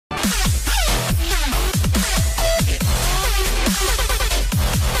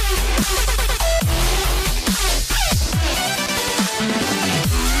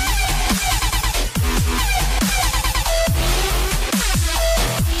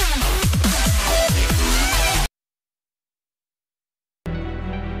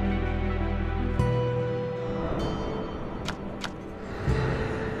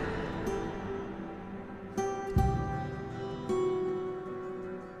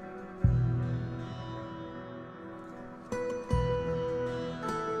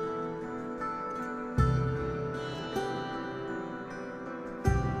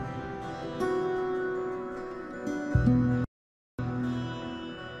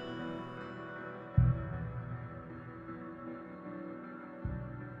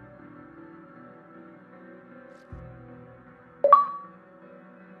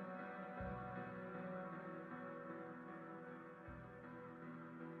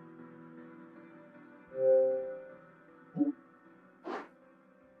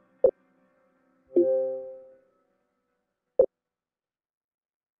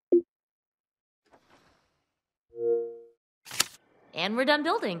And we're done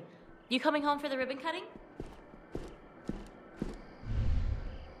building. You coming home for the ribbon cutting?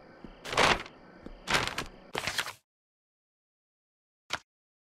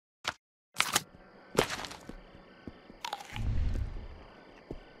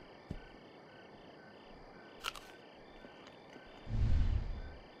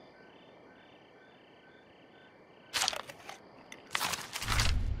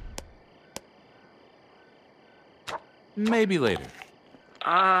 Maybe later.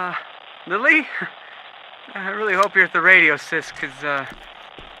 Lily? I really hope you're at the radio, sis, because,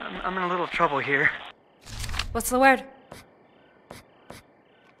 I'm in a little trouble here. What's the word?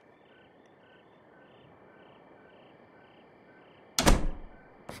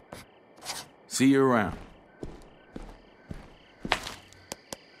 See you around.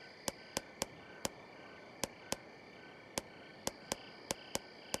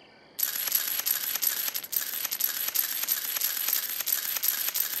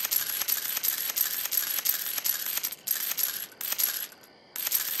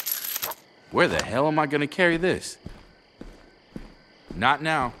 Where the hell am I gonna carry this? Not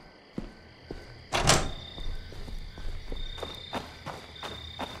now.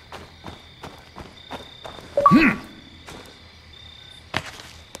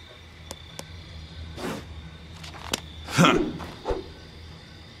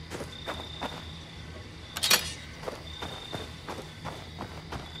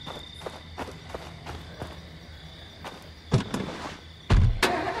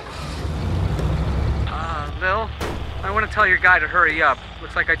 Lil, I want to tell your guy to hurry up.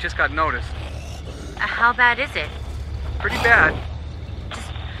 Looks like I just got noticed. How bad is it? Pretty bad.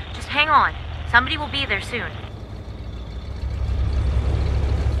 Just hang on. Somebody will be there soon.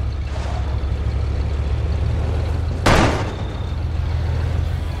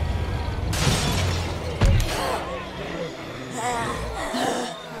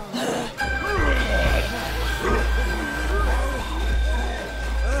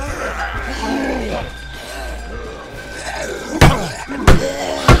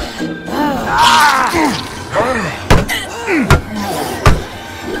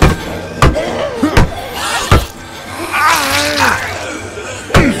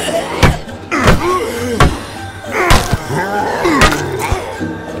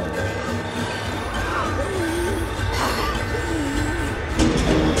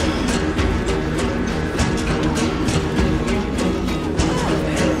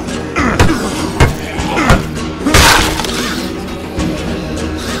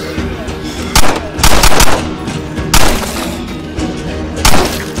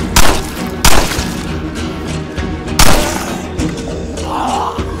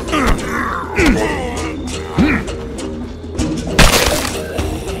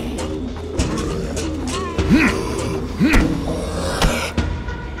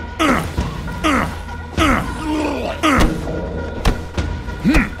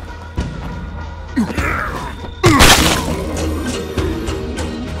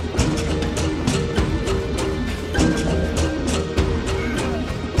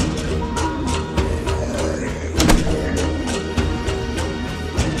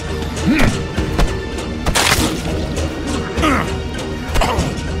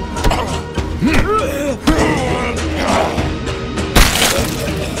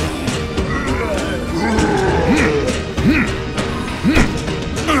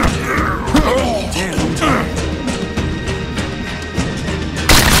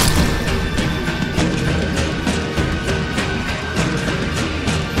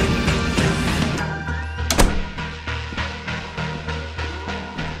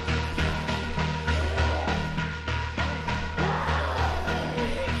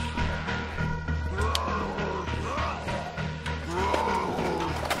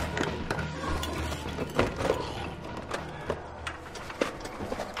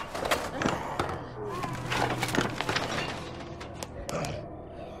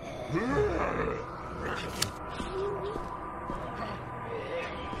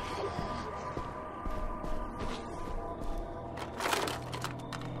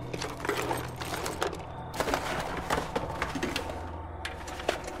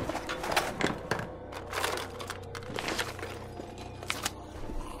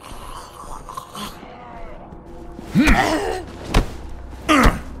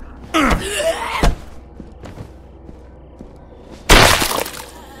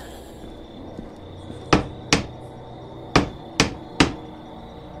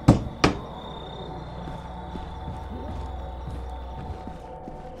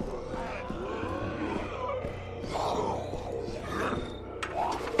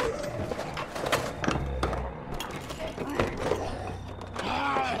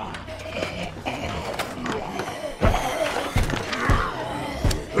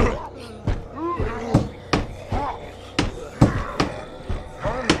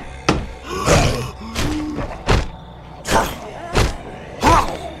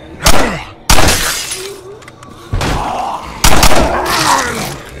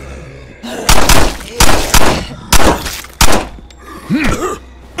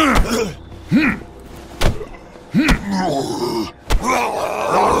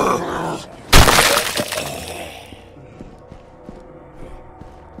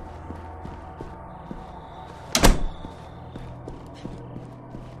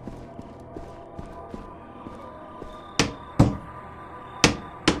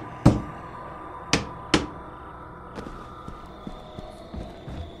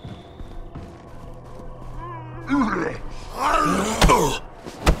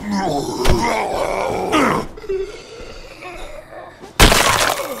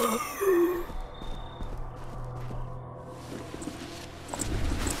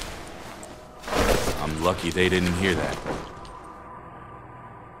 Lucky they didn't hear that.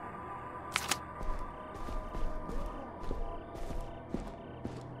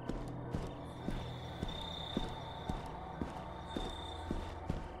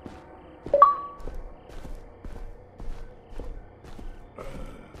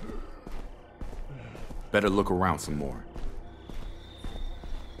 Better look around some more.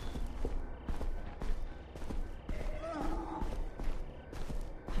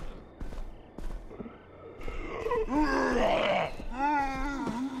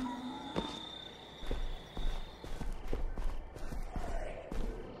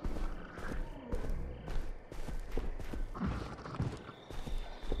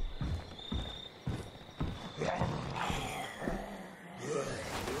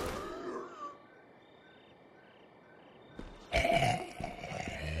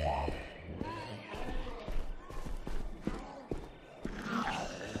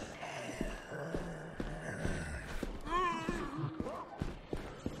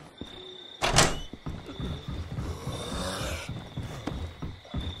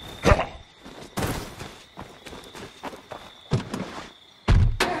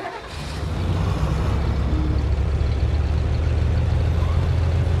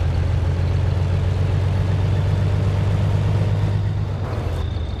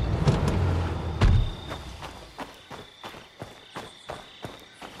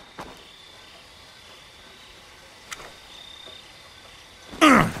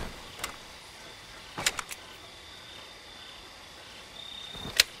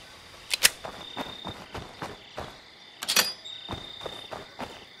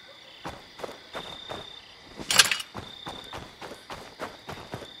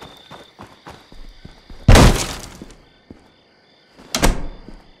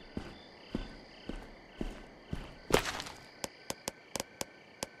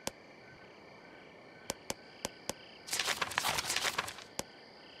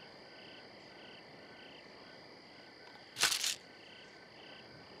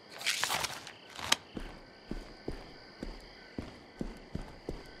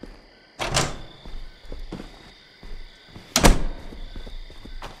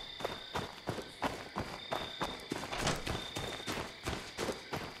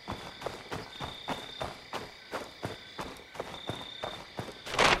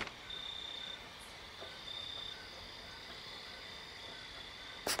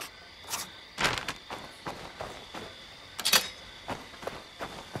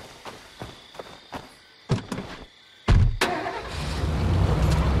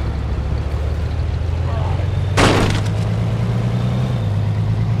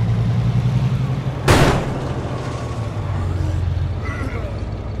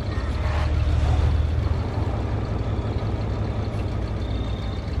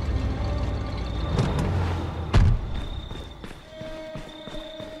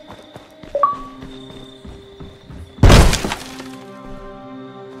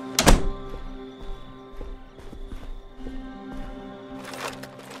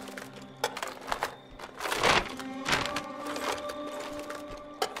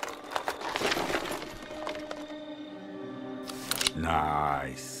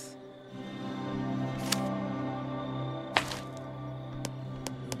 Nice.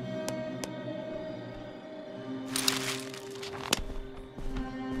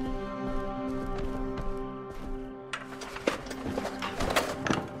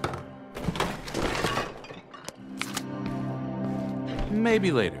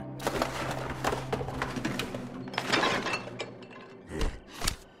 Maybe later.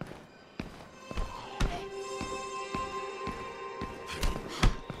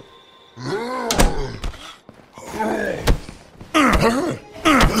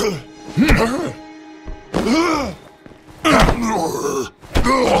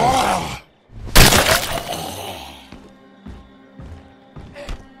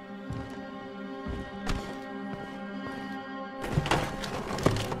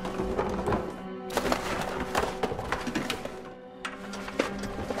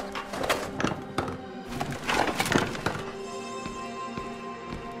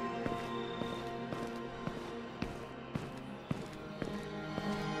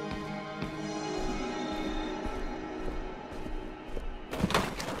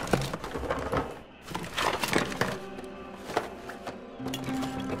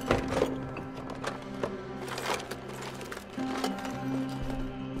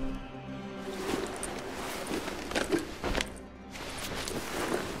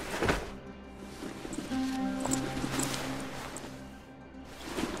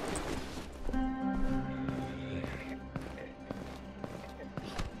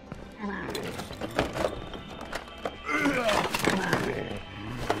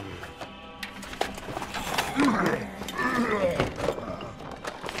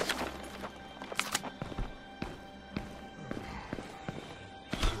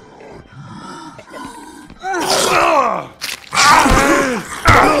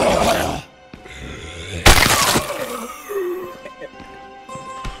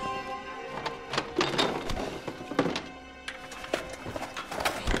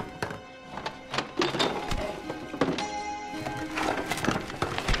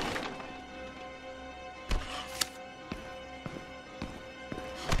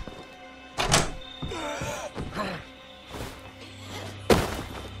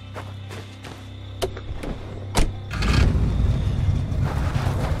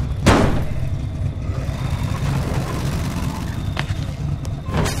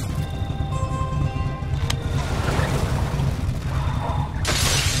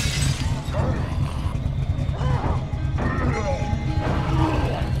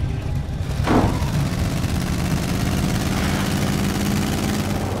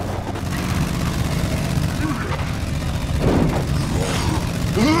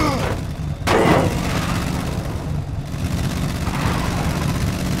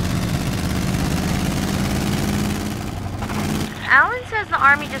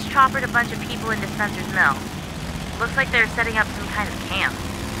 Army just choppered a bunch of people into Spencer's Mill. Looks like they're setting up some kind of camp.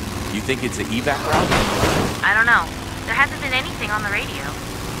 You think it's an evac route? I don't know. There hasn't been anything on the radio.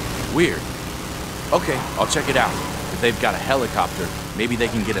 Weird. Okay, I'll check it out. If they've got a helicopter, maybe they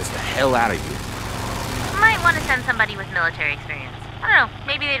can get us the hell out of here. Might want to send somebody with military experience. I don't know,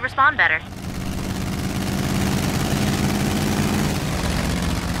 maybe they'd respond better.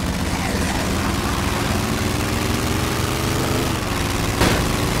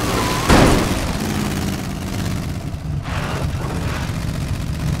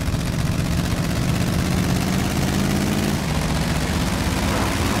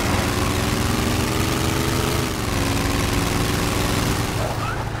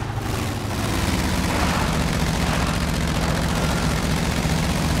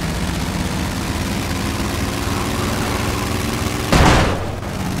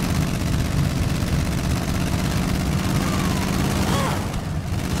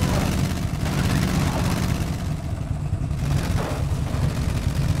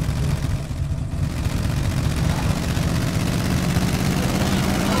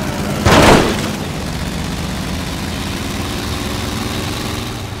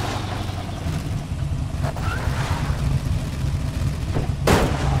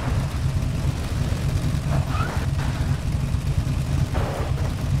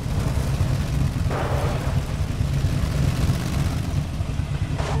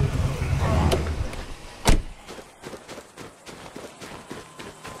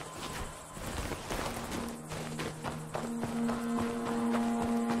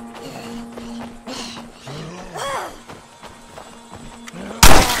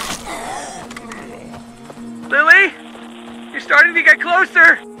 Lily? You're starting to get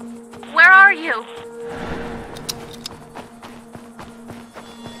closer! Where are you?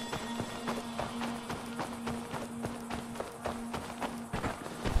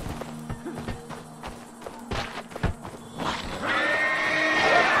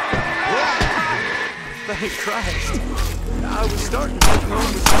 Thank Christ. I was starting to think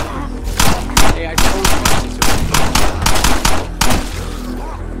home was... Hey, I told you to.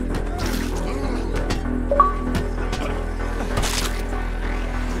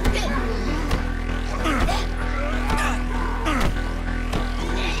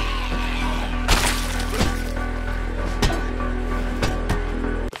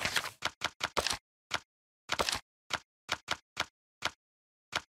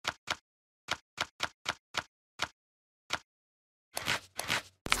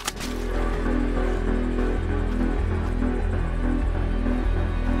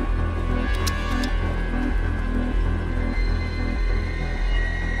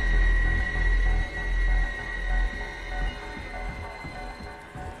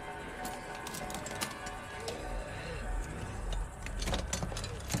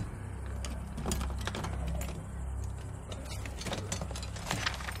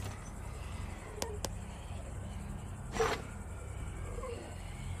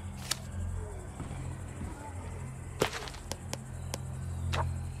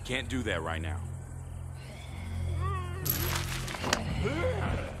 Can't do that right now.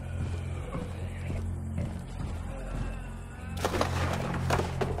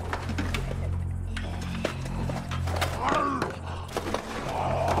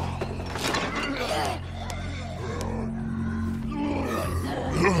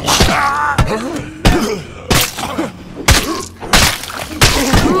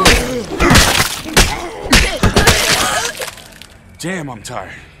 Damn, I'm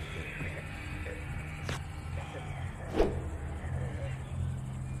tired.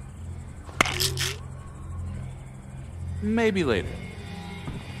 Maybe later.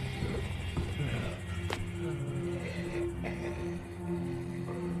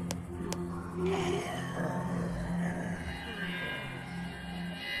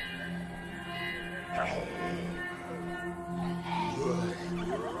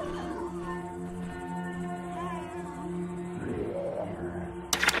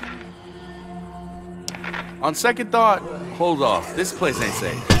 On second thought, hold off. This place ain't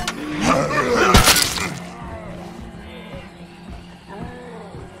safe.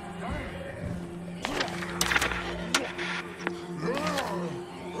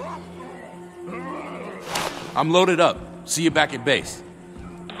 I'm loaded up. See you back at base.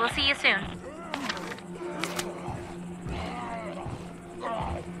 We'll see you soon.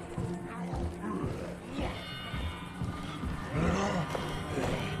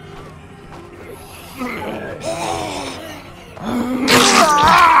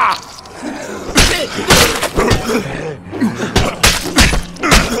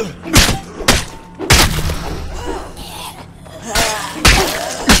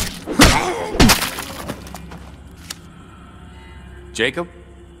 Jacob?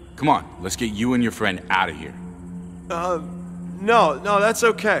 Come on, let's get you and your friend out of here. No, that's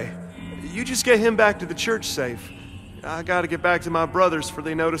okay. You just get him back to the church safe. I gotta get back to my brothers before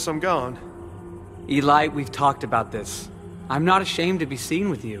they notice I'm gone. Eli, we've talked about this. I'm not ashamed to be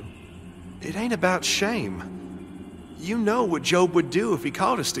seen with you. It ain't about shame. You know what Job would do if he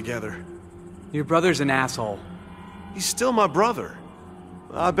caught us together. Your brother's an asshole. He's still my brother.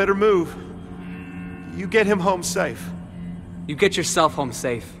 I better move. You get him home safe. You get yourself home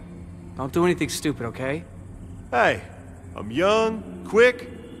safe. Don't do anything stupid, okay? Hey, I'm young, quick,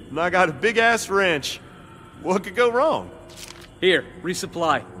 and I got a big-ass wrench. What could go wrong? Here,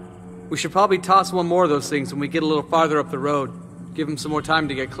 resupply. We should probably toss one more of those things when we get a little farther up the road. Give him some more time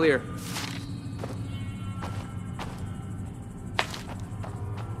to get clear.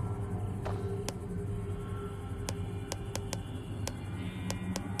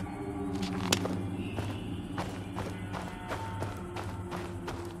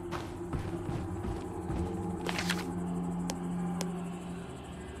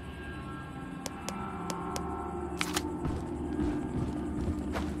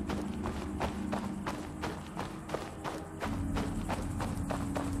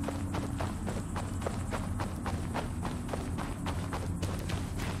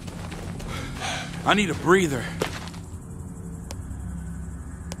 I need a breather.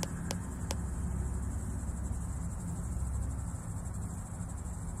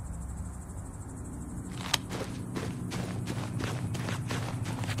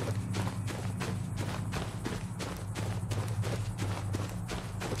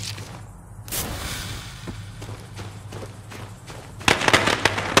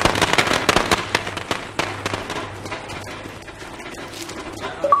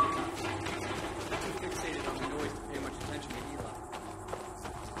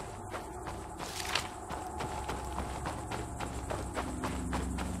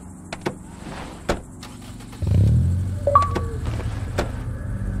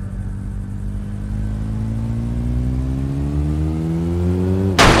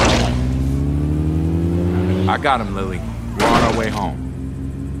 I got him, Lily. We're on our way home.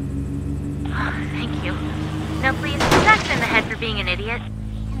 Oh, thank you. Now please, smack him in the head for being an idiot.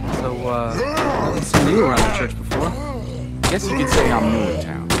 So, what's new around the church before? Guess you could say I'm new in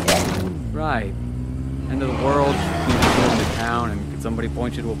town. Right. End of the world, you go into town, and could somebody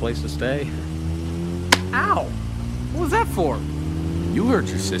point you to a place to stay? Ow! What was that for? You hurt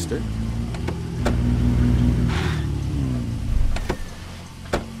your sister.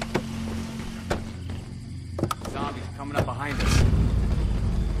 Zombies coming up behind us.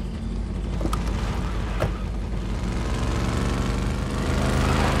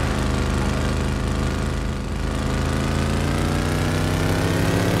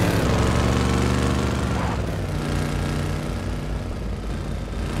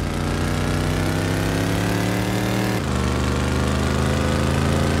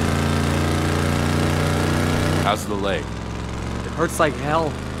 How's the leg? It hurts like hell. I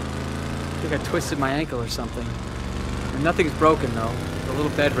think I twisted my ankle or something. And nothing's broken, though. With a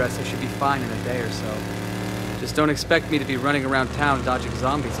little bed rest, I should be fine in a day or so. Just don't expect me to be running around town dodging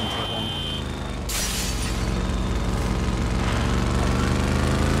zombies until then.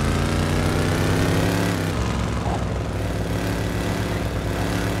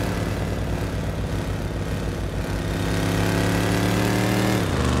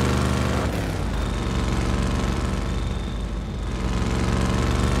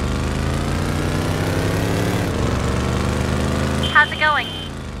 How's it going?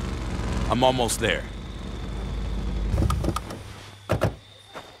 I'm almost there.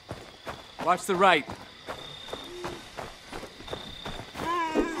 Watch the right.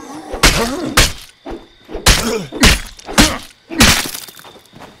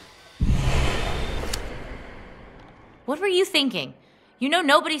 What were you thinking? You know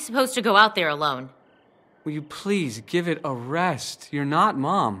nobody's supposed to go out there alone. Will you please give it a rest? You're not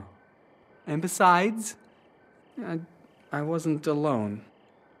Mom. And besides, I wasn't alone.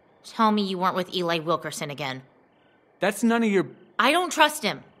 Tell me you weren't with Eli Wilkerson again. That's none of your... I don't trust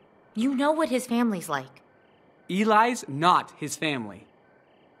him. You know what his family's like. Eli's not his family.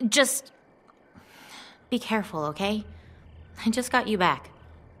 Just be careful, okay? I just got you back.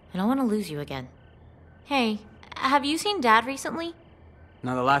 I don't want to lose you again. Hey, have you seen Dad recently?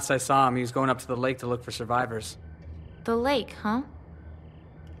 Now, the last I saw him, he was going up to the lake to look for survivors. The lake, huh?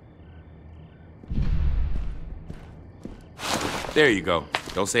 There you go.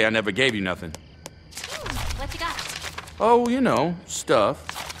 Don't say I never gave you nothing. What you got? Oh, you know, stuff.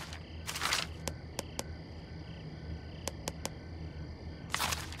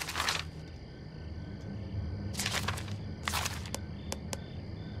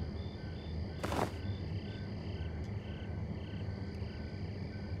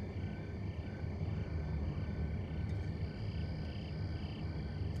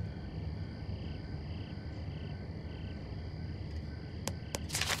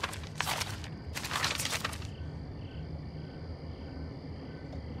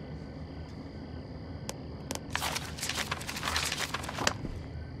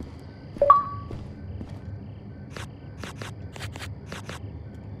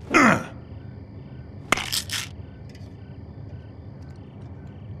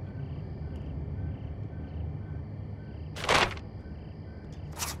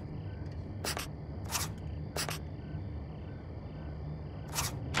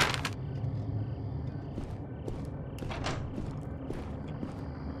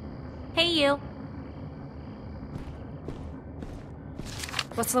 See you.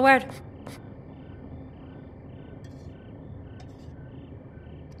 What's the word?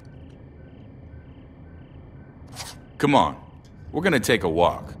 Come on. We're gonna take a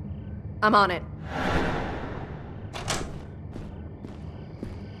walk. I'm on it.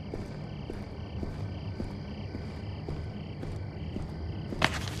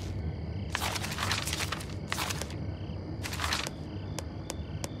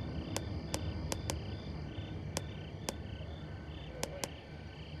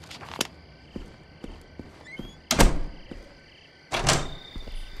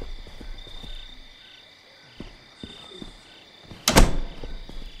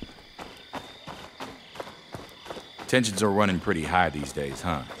 Tensions are running pretty high these days,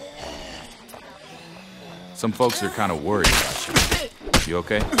 huh? Some folks are kind of worried about you. You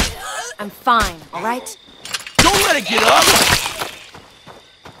okay? I'm fine, all right? Don't let it get up!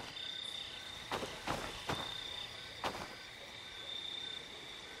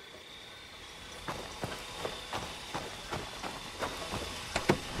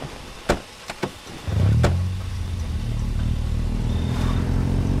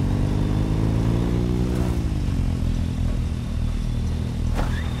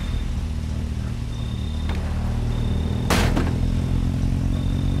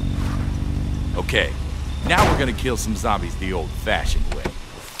 Okay, now we're gonna kill some zombies the old-fashioned way.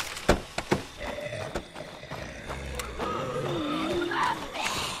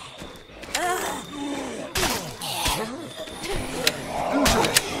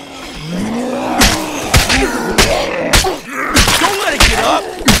 Don't let it get up!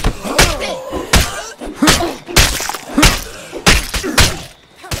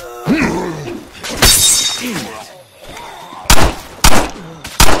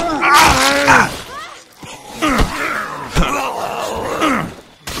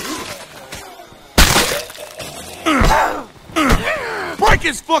 Break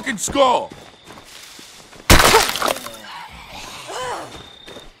his fucking skull!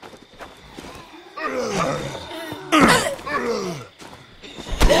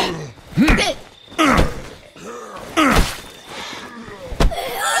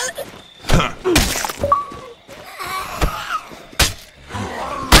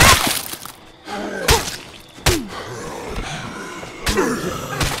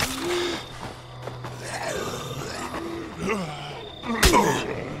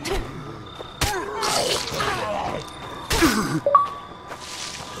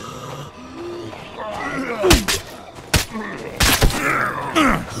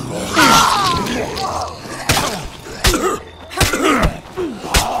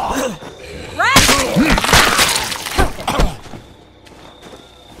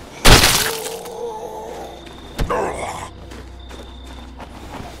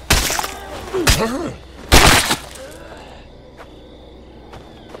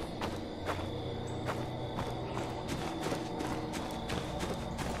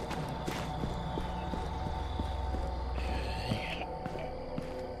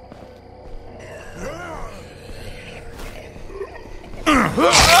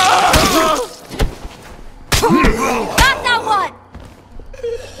 Got that one!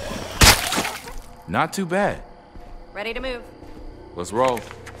 Not too bad. Ready to move. Let's roll.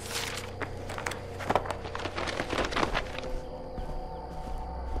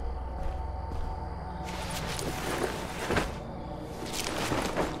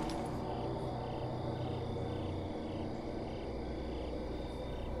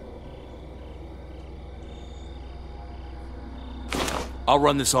 I'll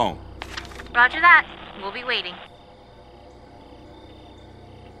run this home. Roger that. We'll be waiting.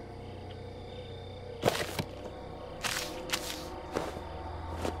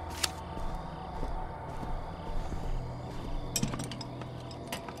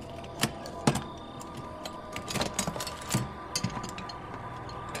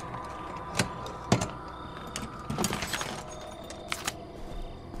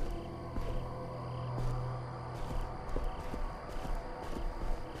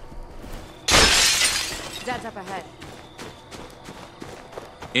 Dad's up ahead.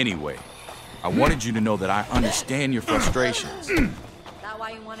 Anyway, I wanted you to know that I understand your frustrations. That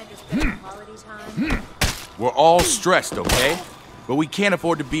why you wanted to spend quality time? We're all stressed, okay? But we can't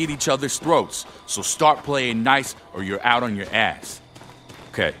afford to be at each other's throats, so start playing nice or you're out on your ass.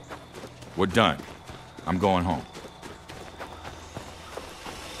 Okay, we're done. I'm going home.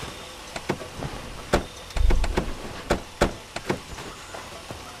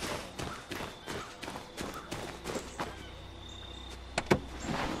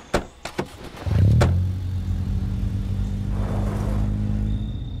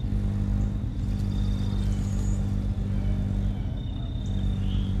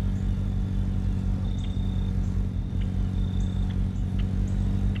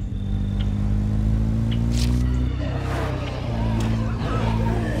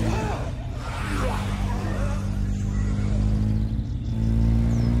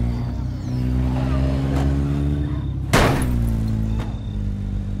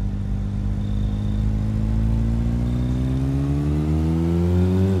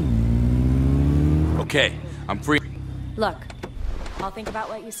 okay. I'm free. Look, I'll think about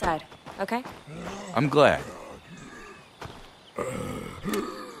what you said, okay? I'm glad.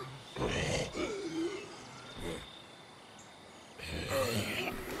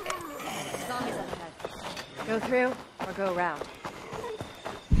 Zombies up ahead. Go through or go around.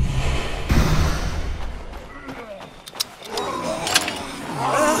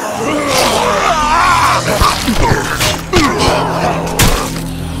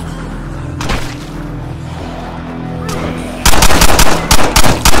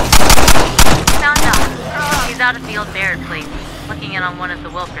 Found Doc. He's out at the old Baird place, looking in on one of the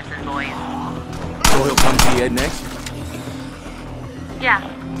Wilkerson boys. So he'll come to you next? Yeah.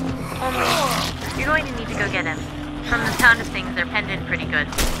 Only, you're going to need to go get him. From the sound of things, they're penned in pretty good.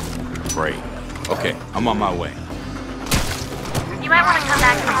 Great. Okay, I'm on my way. You might want to come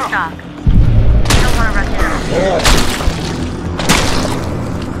back from the dock. You don't want to rush in.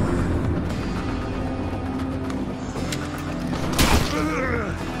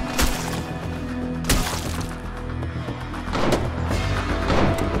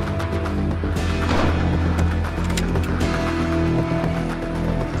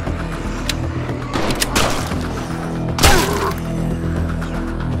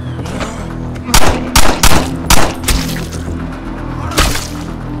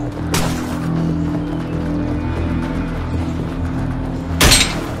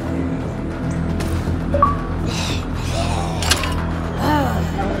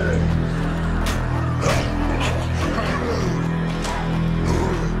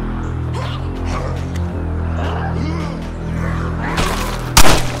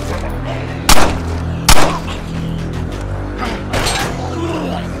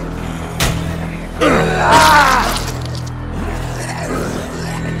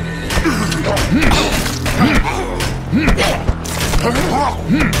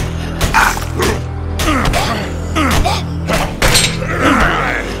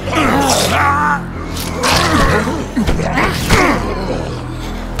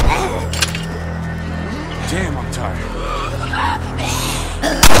 Damn, I'm tired.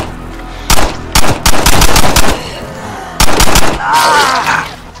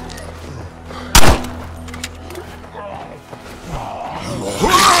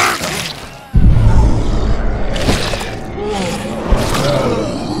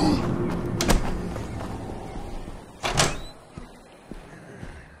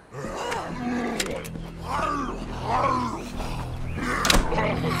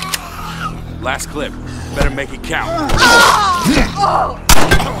 Last clip. Better make it count.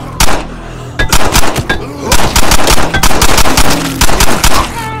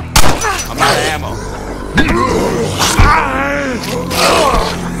 I'm out of ammo.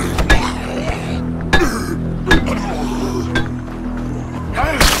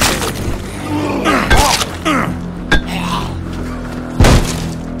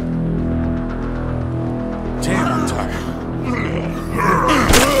 Damn, I'm tired.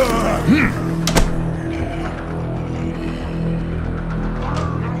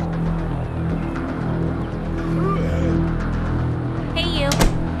 Hey, you.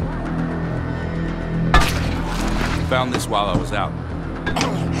 Found this while I was out.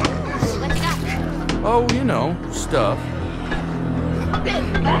 What you got? Oh, you know, stuff.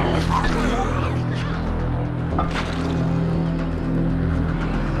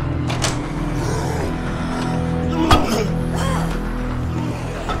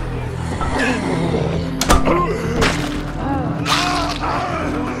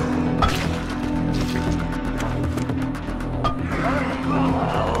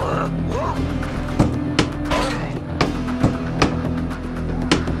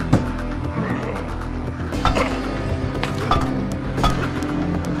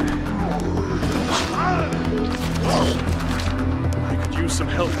 I could use some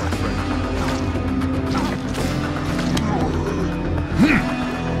help, my friend.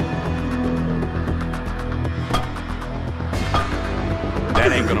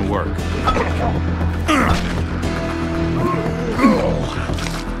 That ain't gonna work.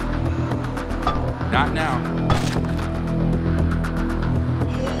 Not now.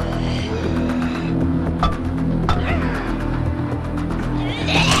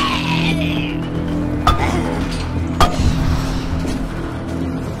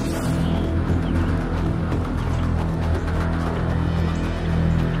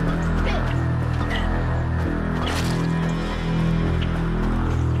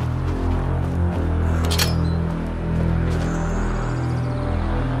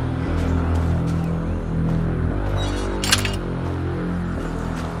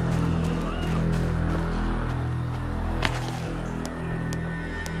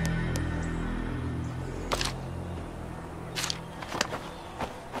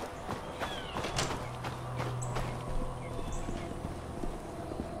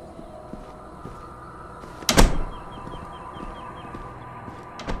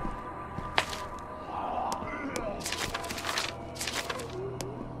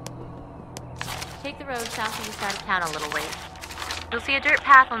 take the road south of the side of town a little ways. You'll see a dirt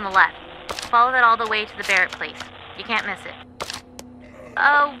path on the left. Follow that all the way to the Barrett place. You can't miss it.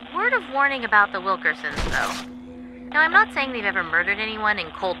 A word of warning about the Wilkersons, though. Now, I'm not saying they've ever murdered anyone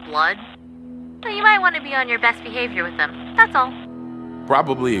in cold blood, but you might want to be on your best behavior with them. That's all.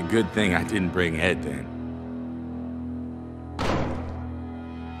 Probably a good thing I didn't bring Ed then.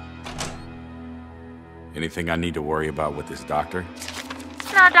 Anything I need to worry about with this doctor?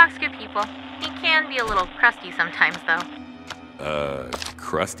 No, Doc's good people. He can be a little crusty sometimes, though.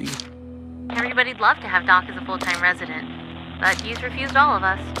 Crusty? Everybody'd love to have Doc as a full-time resident, but he's refused all of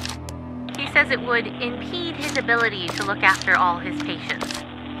us. He says it would impede his ability to look after all his patients.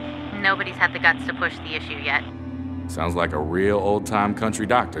 Nobody's had the guts to push the issue yet. Sounds like a real old-time country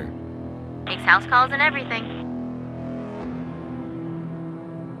doctor. Makes house calls and everything.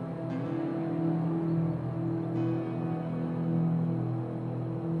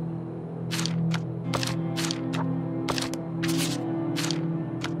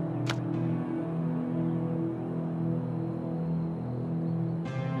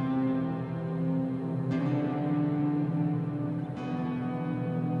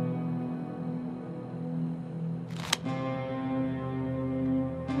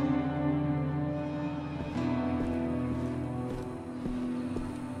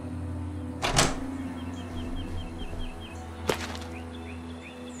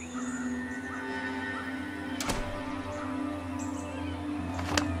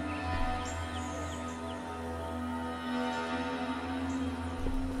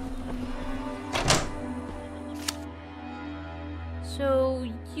 So,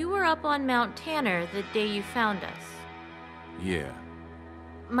 you were up on Mount Tanner the day you found us. Yeah.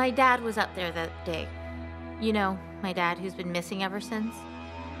 My dad was up there that day. You know, my dad who's been missing ever since.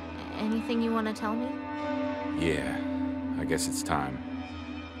 Anything you want to tell me? Yeah. I guess it's time.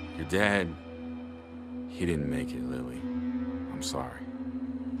 Your dad... he didn't make it, Lily. I'm sorry.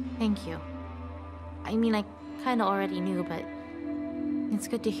 Thank you. I mean, I kinda already knew, but it's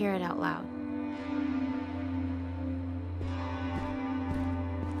good to hear it out loud.